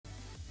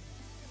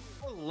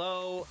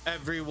Hello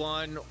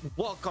everyone,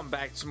 welcome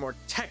back to more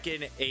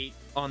Tekken 8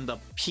 on the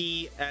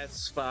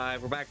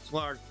PS5. We're back to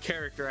our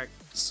character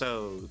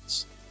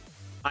episodes.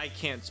 I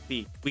can't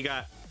speak. We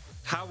got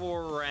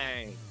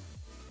Hwoarang.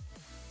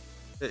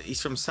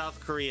 He's from South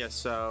Korea,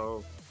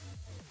 so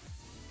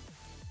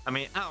I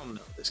mean, I don't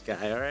know this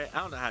guy, all right? I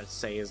don't know how to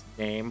say his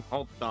name.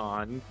 Hold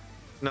on.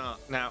 No,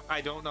 now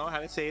I don't know how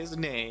to say his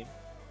name.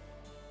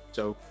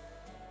 So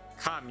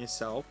calm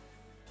yourself.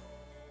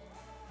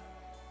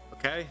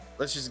 Okay,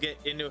 let's just get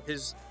into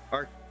his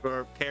arc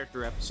or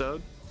character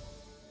episode.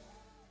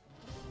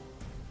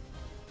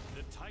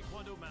 The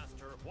Taekwondo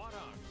master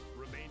Hwoarang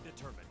remained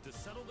determined to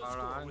settle the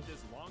score with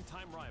his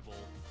longtime rival,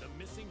 the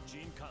missing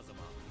Jin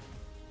Kazama.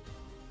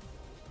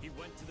 He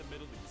went to the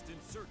Middle East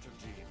in search of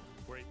Jin,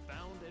 where he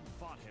found and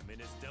fought him in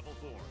his devil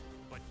form,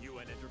 but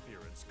UN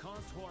interference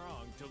caused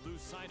Hwoarang to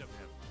lose sight of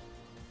him.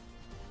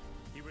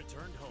 He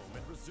returned home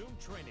and resumed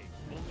training,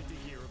 only to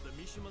hear of the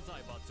Mishima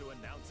Zaibatsu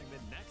announcing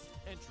the next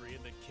entry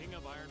in the King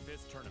of Iron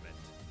Fist tournament.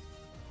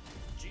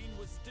 Jin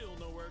was still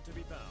nowhere to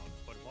be found,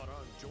 but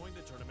Hwoarang joined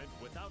the tournament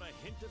without a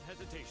hint of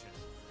hesitation.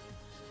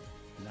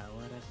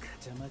 나와라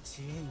가자마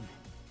진.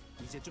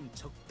 이제 좀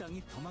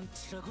적당히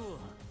도망치라고.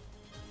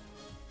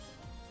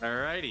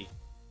 Alrighty,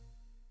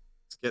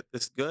 let's get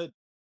this good.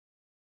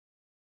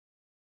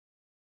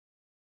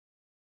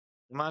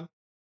 Come on.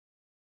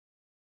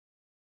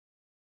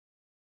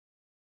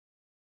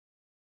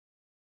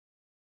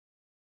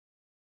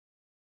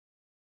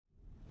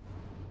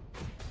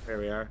 There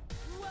we are.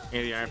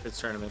 Near the Iron Fist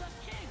tournament.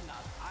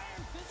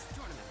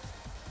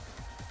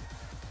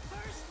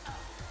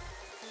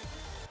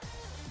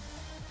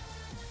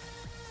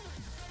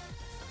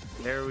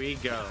 There we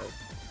go.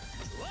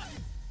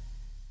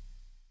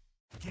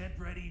 Get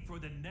ready for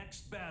the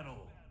next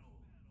battle.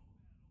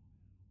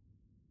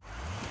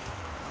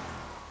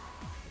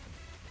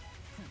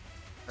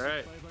 All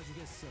right,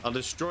 I'll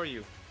destroy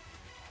you.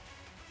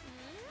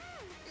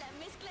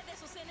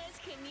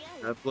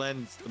 That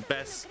blend's the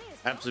best,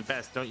 absolute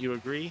best. Don't you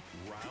agree?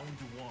 Round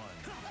one.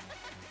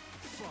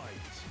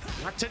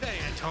 Fight. Not today,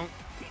 I don't.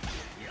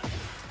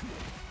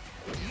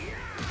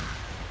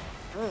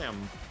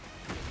 Damn.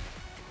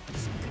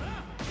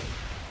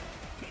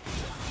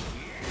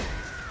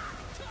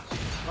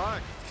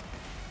 Fuck.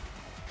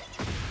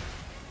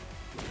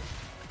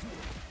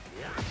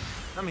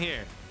 Come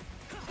here.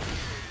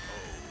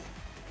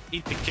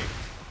 Eat the kick.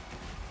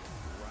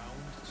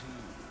 Round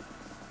two.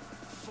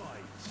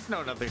 Fight.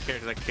 No another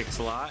character that kicks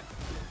a lot.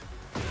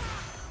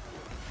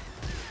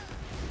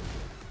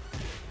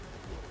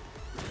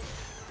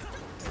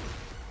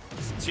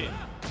 Shit.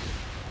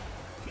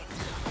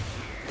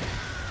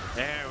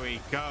 There we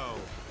go.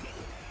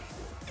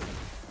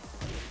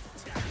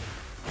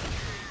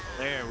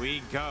 There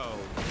we go.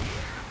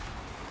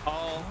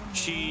 All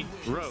she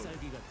wrote.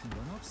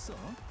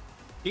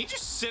 Did you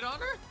just sit on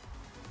her?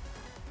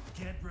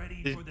 Get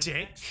ready The for the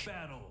dick. next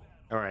battle.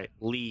 All right,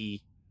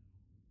 Lee.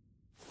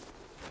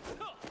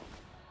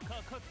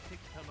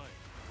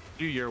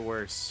 Do your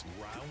worst.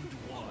 Round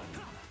one.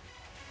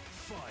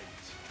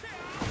 Fight.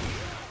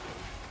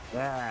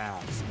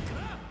 Yeah.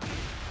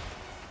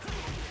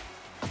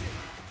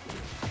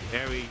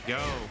 There we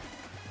go.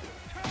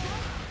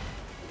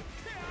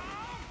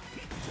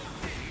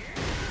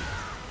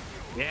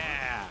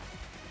 Yeah.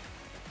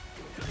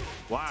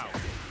 Wow.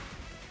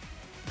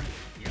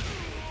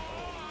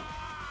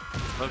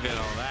 Look at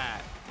all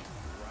that.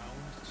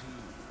 Round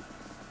two.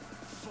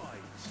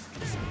 Fight.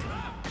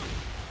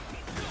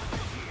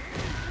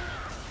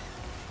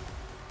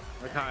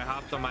 Look how I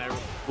hopped on my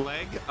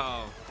leg.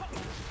 Oh.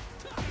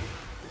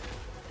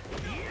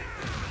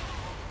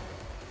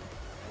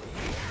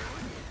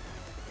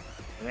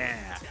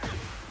 Yeah.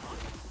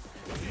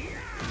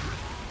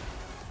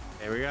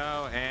 There we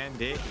go.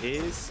 And it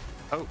is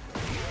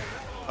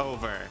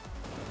over.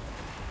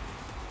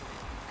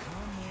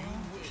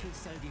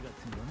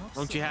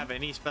 Don't you have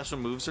any special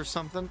moves or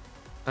something?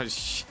 Oh, he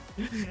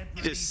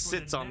just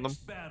sits on them.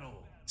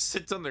 Battle.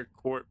 Sits on their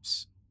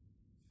corpse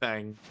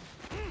thing.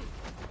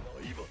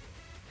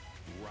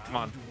 Come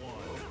on. One.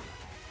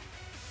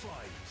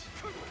 Fight.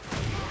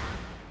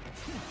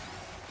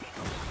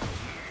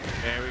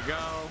 There we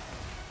go.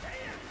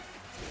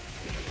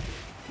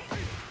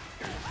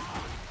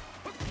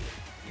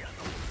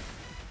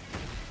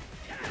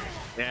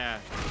 Yeah.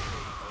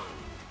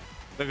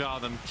 Look at all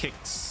them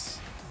kicks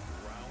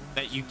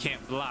that you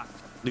can't block,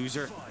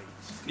 loser.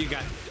 You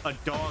got a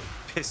dog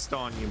pissed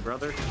on you,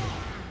 brother.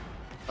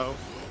 Oh.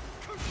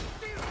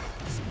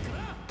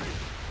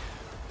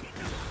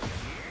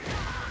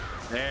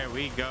 There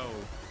we go.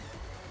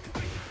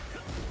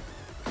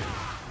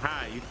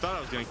 Ha, you thought I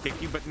was gonna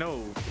kick you, but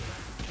no.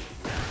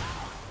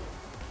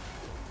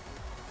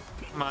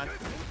 Come on.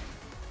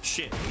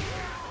 Shit.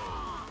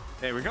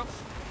 There we go.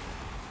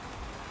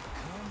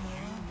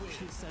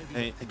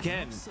 And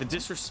again, the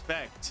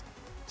disrespect.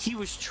 He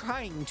was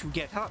trying to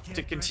get up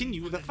to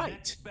continue the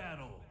fight.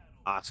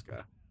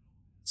 Asuka.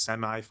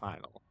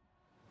 Semi-final.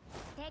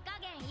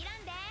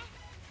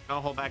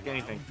 Don't hold back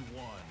anything.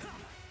 Round one.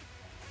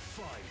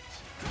 Fight.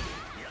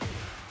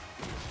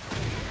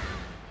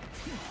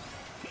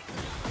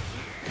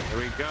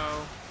 we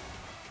go.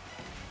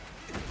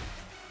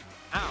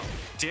 Ow,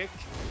 dick.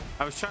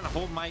 I was trying to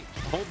hold my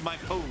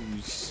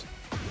pose.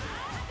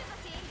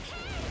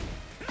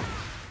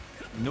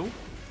 Nope.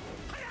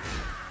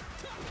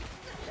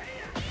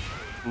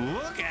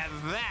 Look at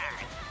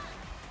that.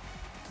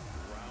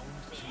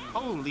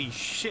 Holy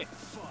shit.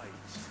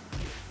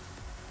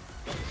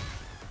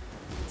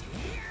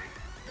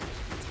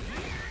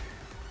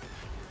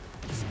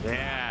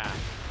 Yeah.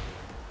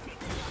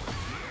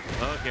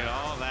 Look at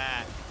all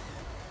that.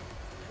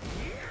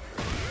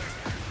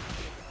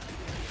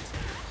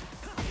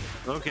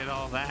 Look at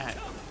all that.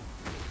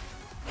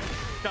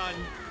 Done.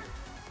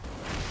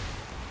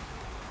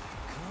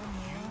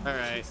 All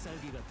right.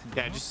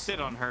 Yeah, just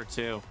sit on her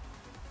too.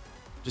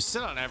 Just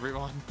sit on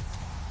everyone.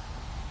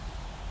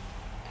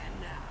 And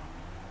now,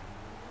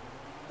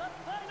 the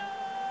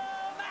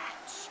final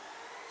match.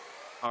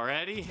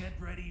 Already? Get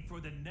ready for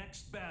the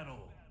next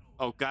battle.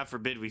 Oh, God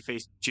forbid we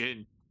face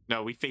Jin.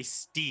 No, we face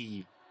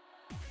Steve.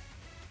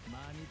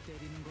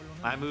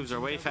 My moves are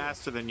way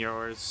faster than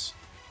yours.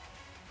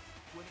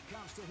 When it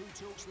comes to who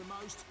talks the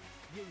most,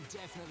 you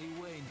definitely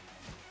win.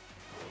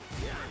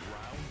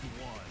 Round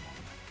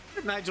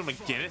one. Nigel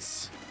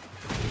McGuinness.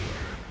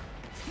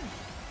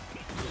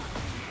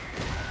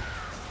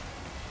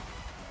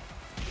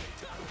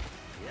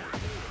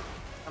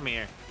 Come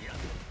here.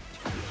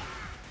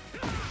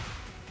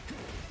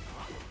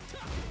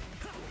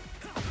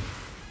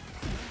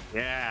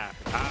 Yeah.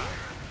 Ah.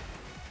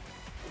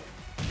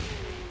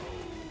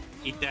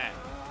 Eat that.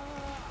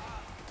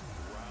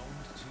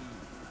 Round two.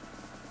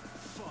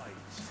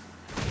 Fight.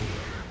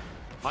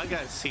 I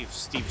gotta see if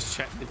Steve's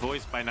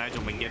voiced by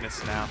Nigel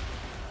McGuinness now.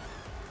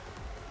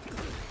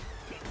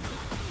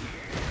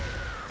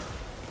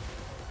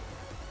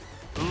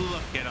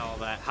 Look at all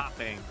that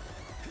hopping.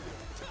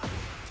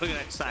 Look at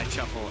that side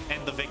shuffle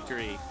and the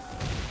victory.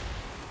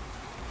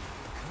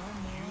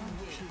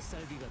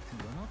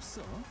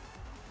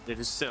 Yeah,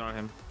 just sit on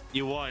him.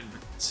 You won.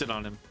 Sit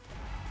on him.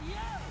 You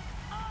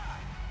are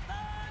the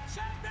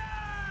champion!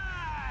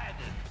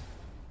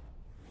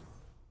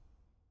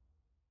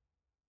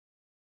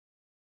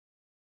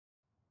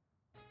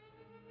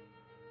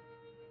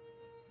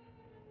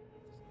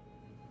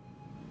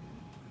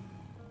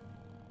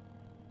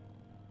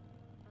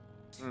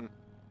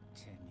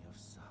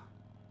 재미없어.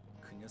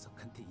 그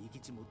녀석한테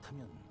이기지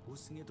못하면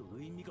우승에도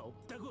의미가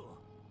없다고.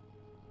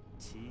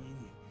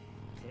 진,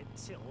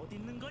 대체 어디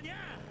있는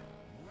거냐?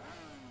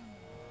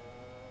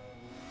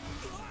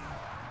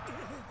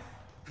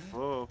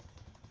 Whoa.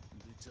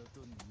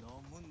 늦어도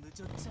너무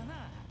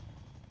늦었잖아.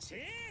 진!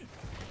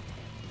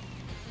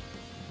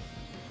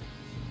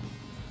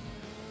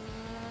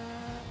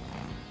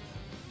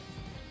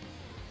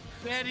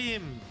 Get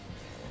him.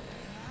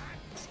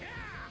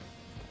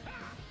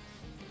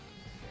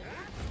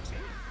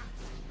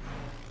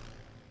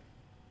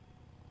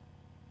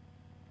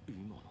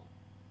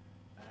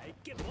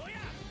 이게 뭐야?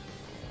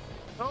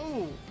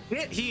 Oh,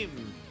 hit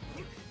him.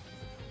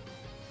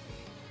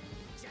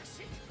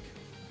 자식!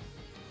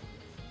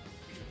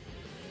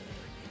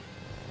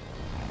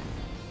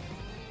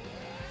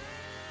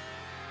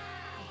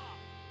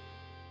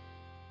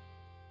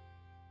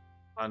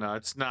 Oh no,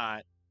 it's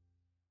not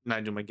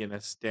Nigel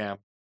McGuinness. Damn.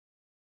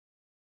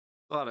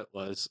 Thought it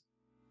was.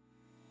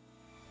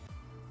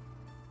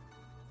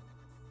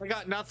 I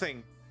got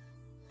nothing.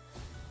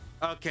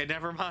 Okay,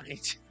 never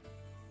mind.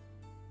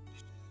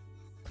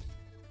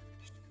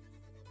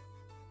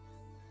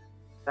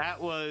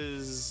 That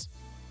was...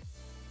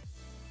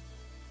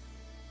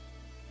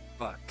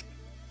 Fuck.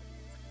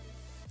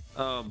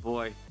 Oh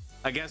boy.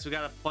 I guess we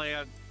gotta play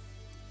an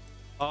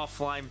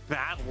offline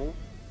battle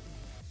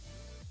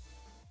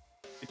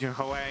between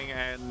Hwoarang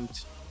and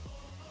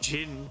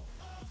Jin.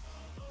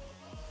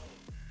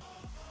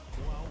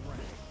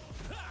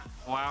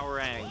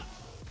 Hwoarang.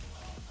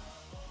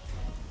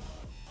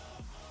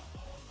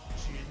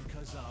 Jin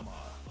Kazama.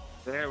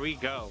 There we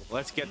go.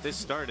 Let's get this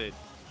started.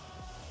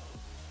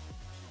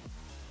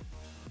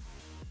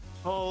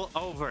 Pull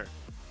over.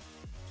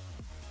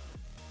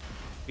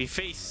 We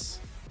face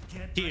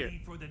Get here.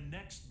 ready for the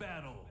next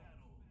battle.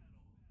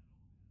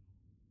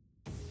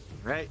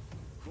 Right?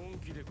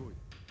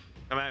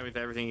 Come at me with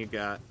everything you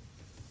got.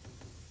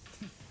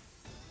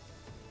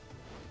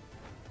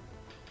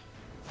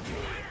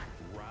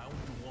 Round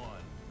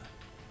one.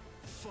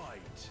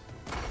 Fight.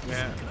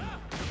 Yeah.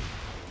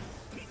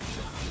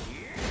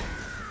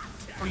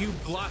 Oh, you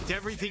blocked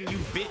everything, you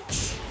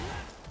bitch.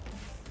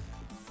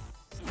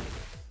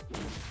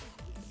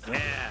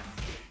 Yeah.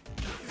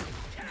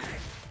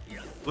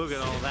 Look at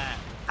all that.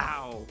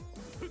 Ow.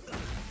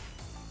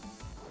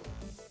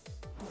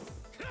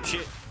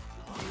 Shit.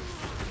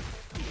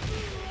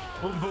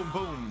 Boom, boom,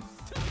 boom.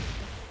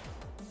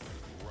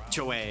 Get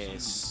your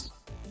ass.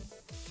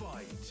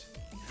 Fight.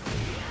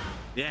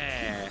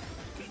 Yeah.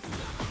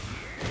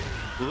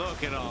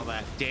 Look at all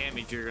that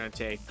damage you're gonna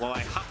take while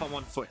I hop on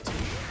one foot.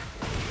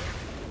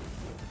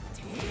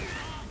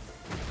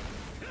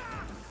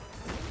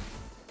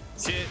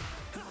 Shit.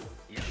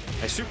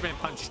 I Superman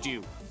punched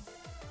you.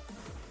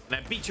 And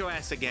I beat your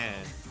ass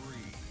again. Three.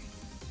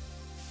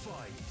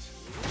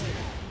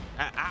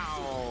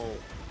 Ow.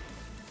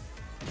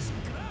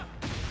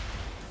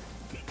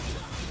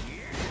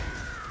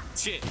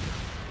 Shit.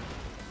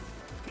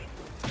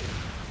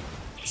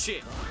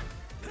 Shit.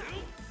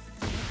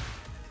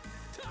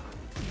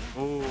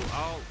 Ooh,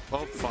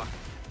 oh fuck.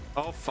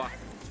 Oh fuck.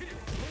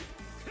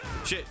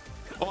 Shit.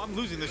 Oh, I'm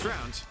losing this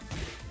round.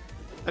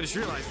 I just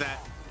realized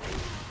that.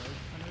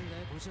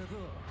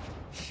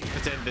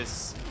 Let's end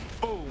this.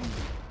 Boom.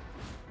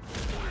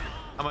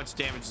 How much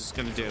damage is this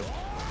gonna do?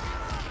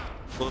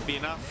 Will it be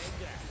enough?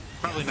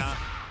 Probably not.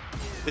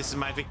 This is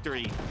my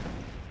victory.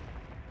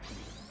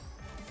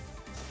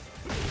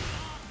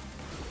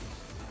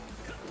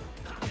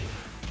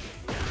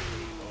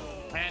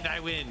 And I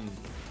win.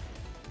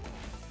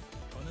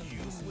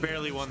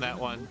 Barely won that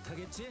one.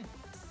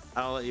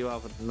 I'll let you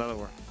off with another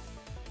one.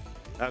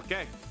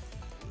 Okay.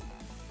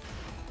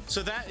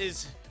 So that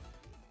is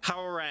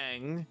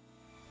Hwoarang.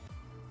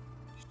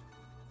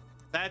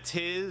 That's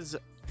his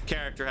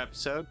character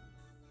episode.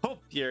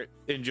 Hope you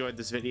enjoyed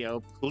this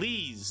video.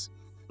 Please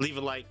leave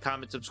a like,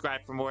 comment,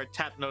 subscribe for more.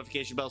 Tap the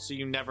notification bell so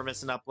you never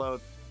miss an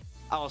upload.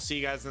 I will see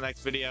you guys in the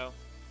next video.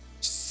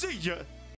 See ya!